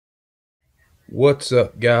What's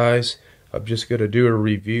up, guys? I'm just going to do a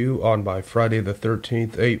review on my Friday the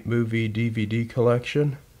 13th 8-movie DVD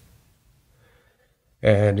collection.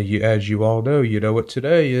 And as you all know, you know what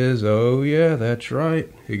today is. Oh yeah, that's right.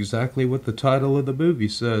 Exactly what the title of the movie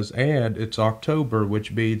says. And it's October,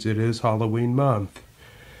 which means it is Halloween month.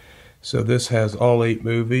 So this has all 8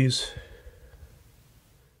 movies.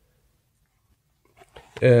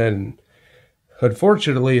 And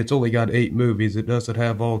unfortunately, it's only got 8 movies. It doesn't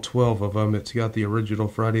have all 12 of them. It's got the original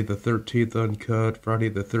Friday the 13th Uncut, Friday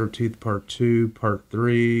the 13th Part 2, Part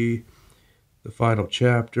 3, The Final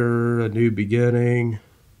Chapter, A New Beginning,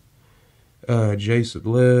 Jason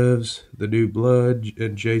Lives, The New Blood,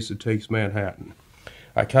 and Jason Takes Manhattan.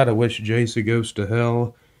 I kind of wish Jason Goes to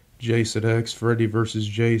Hell, Jason X, Freddy vs.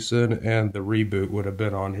 Jason, and the reboot would have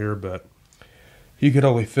been on here, but you could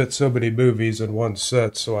only fit so many movies in one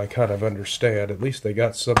set, so I kind of understand. At least they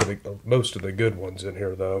got most of the good ones in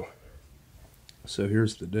here, though. So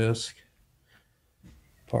here's the disc.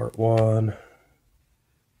 Part 1,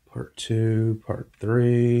 Part 2, Part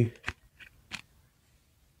 3,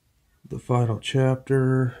 The Final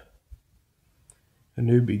Chapter, A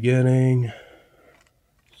New Beginning,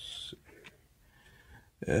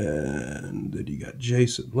 and then you got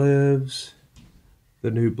Jason Lives,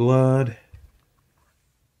 The New Blood,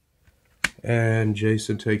 and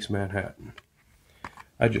Jason Takes Manhattan.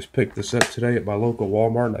 I just picked this up today at my local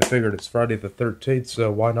Walmart, and I figured it's Friday the 13th,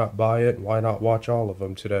 so why not buy it, and why not watch all of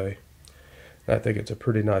them today? I think it's a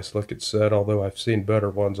pretty nice looking set, although I've seen better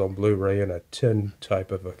ones on Blu-ray in a tin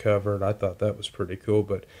type of a cover, and I thought that was pretty cool,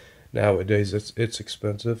 but nowadays it's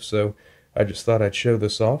expensive, so I just thought I'd show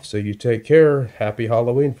this off. So you take care. Happy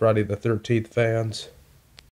Halloween, Friday the 13th fans.